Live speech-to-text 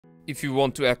If you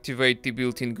want to activate the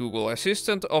built-in Google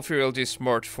Assistant of your LG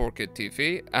Smart 4K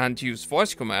TV and use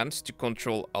voice commands to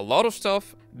control a lot of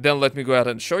stuff, then let me go ahead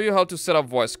and show you how to set up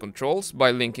voice controls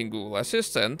by linking Google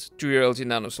Assistant to your LG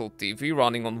NanoCell TV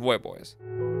running on webOS.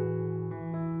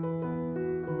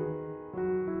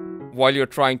 While you're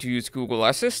trying to use Google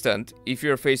Assistant, if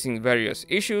you're facing various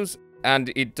issues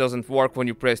and it doesn't work when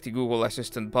you press the Google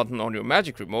Assistant button on your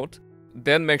Magic Remote,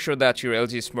 then make sure that your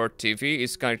LG Smart TV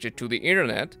is connected to the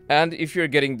internet, and if you're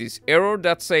getting this error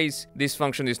that says this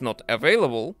function is not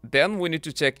available, then we need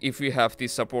to check if we have the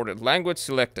supported language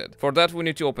selected. For that we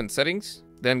need to open Settings,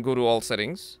 then go to All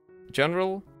Settings,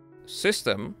 General,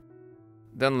 System,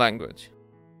 then Language.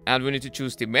 And we need to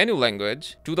choose the menu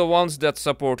language to the ones that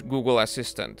support Google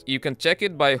Assistant. You can check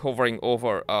it by hovering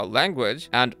over a language,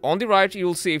 and on the right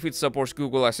you'll see if it supports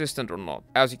Google Assistant or not.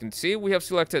 As you can see, we have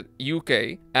selected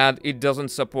UK and it doesn't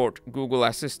support Google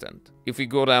Assistant. If we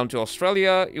go down to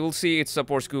Australia, you'll see it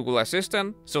supports Google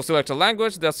Assistant. So select a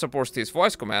language that supports this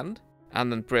voice command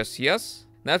and then press yes.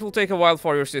 Now it will take a while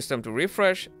for your system to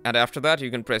refresh, and after that you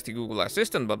can press the Google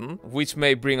Assistant button, which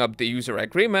may bring up the user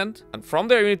agreement, and from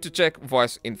there you need to check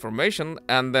voice information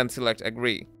and then select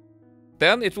agree.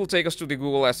 Then it will take us to the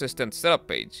Google Assistant setup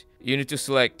page. You need to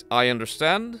select I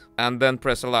understand and then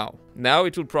press allow. Now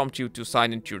it will prompt you to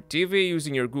sign into your TV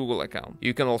using your Google account.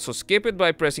 You can also skip it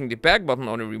by pressing the back button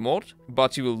on your remote,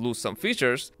 but you will lose some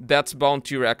features that's bound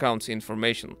to your account's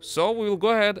information. So we will go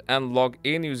ahead and log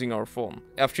in using our phone.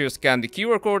 After you scan the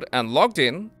QR code and logged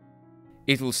in,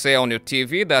 it will say on your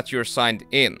TV that you're signed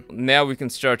in. Now we can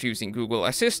start using Google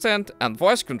Assistant and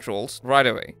voice controls right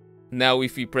away. Now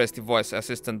if we press the voice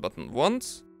assistant button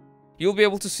once, you'll be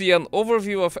able to see an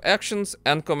overview of actions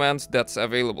and commands that's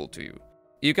available to you.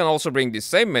 You can also bring the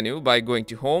same menu by going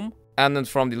to Home and then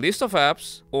from the list of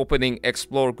apps, opening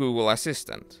Explore Google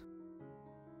Assistant.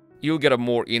 You'll get a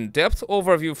more in-depth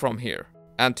overview from here.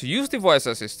 And to use the voice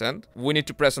assistant, we need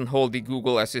to press and hold the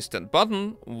Google Assistant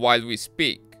button while we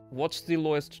speak. What's the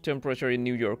lowest temperature in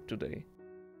New York today?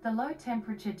 The low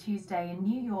temperature Tuesday in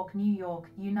New York,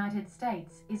 United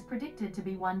States is predicted to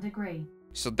be 1 degree.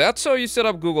 So that's how you set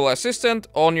up Google Assistant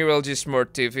on your LG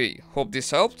Smart TV. Hope this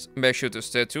helped. Make sure to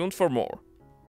stay tuned for more.